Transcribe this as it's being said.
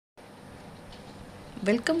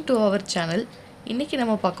Welcome to our channel. இன்றைக்கி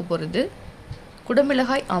நம்ம பார்க்க போகிறது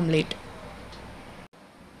குடமிளகாய் ஆம்லேட்.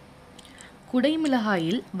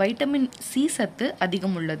 குடைமிளகாயில் வைட்டமின் சி சத்து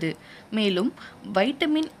அதிகம் உள்ளது. மேலும்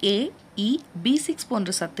வைட்டமின் A, E, B6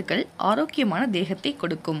 போன்ற சத்துக்கள் ஆரோக்கியமான தேகத்தை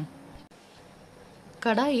கொடுக்கும்.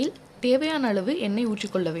 கடாயில் தேவையான அளவு எண்ணெய்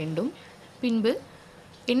ஊற்றிக்கொள்ள வேண்டும். பின்பு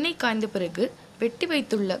எண்ணெய் காய்ந்த பிறகு வெட்டி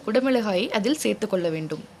வைத்துள்ள குடமிளகாயை அதில் சேர்த்து கொள்ள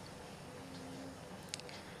வேண்டும்.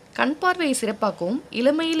 கண் பார்வையை சிறப்பாகவும்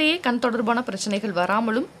இளமையிலேயே கண் தொடர்பான பிரச்சனைகள்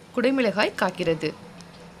வராமலும் குடைமிளகாய் காக்கிறது.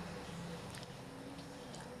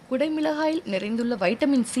 குடைமிளகாயில் நிறைந்துள்ள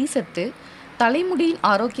வைட்டமின் சி சத்து தலைமுடியின்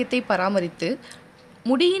ஆரோக்கியத்தை பராமரித்து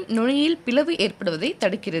முடியின் நுனியில் பிளவு ஏற்படுவதை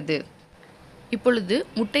தடுக்கிறது. இப்பொழுது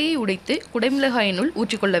முட்டையை உடைத்து குடைமிளகாயினுள்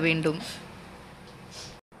ஊற்றிக்கொள்ள வேண்டும்.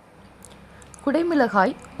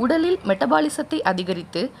 குடைமிளகாய் உடலில் மெட்டபாலிசத்தை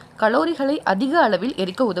அதிகரித்து கலோரிகளை அதிக அளவில்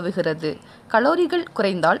எரிக்க உதவுகிறது. கலோரிகள்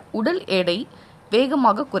குறைந்தால் உடல் எடை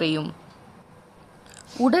வேகமாக குறையும்.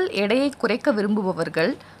 உடல் எடையை குறைக்க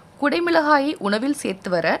விரும்புபவர்கள் குடைமிளகாயை உணவில் சேர்த்து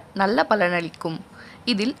வர நல்ல பலனளிக்கும்.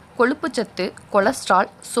 இதில் கொழுப்புச்சத்து,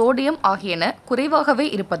 கொலஸ்ட்ரால், சோடியம் ஆகியன குறைவாகவே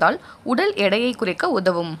இருப்பதால் உடல் எடையை குறைக்க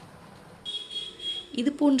உதவும்.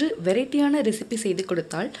 இதுபோன்று வெரைட்டியான ரெசிபி செய்து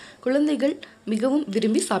கொடுத்தால் குழந்தைகள் மிகவும்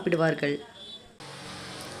விரும்பி சாப்பிடுவார்கள்.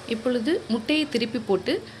 இப்பொழுது முட்டையை திருப்பி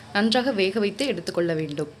போட்டு நன்றாக வேக வைத்து எடுத்துக்கொள்ள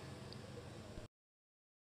வேண்டும்.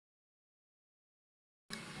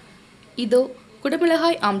 இதோ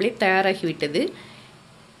குடமிளகாய் ஆம்லேட் தயாராகிவிட்டது.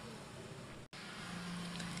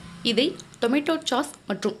 இதை டொமேட்டோ சாஸ்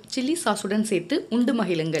மற்றும் சில்லி சாஸுடன் சேர்த்து உண்டு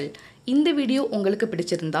மகிழுங்கள். இந்த வீடியோ உங்களுக்கு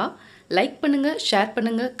பிடிச்சிருந்தா லைக் பண்ணுங்கள், ஷேர்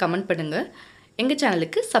பண்ணுங்கள், கமெண்ட் பண்ணுங்கள். எங்கள்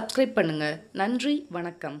சேனலுக்கு சப்ஸ்கிரைப் பண்ணுங்கள். நன்றி,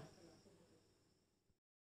 வணக்கம்.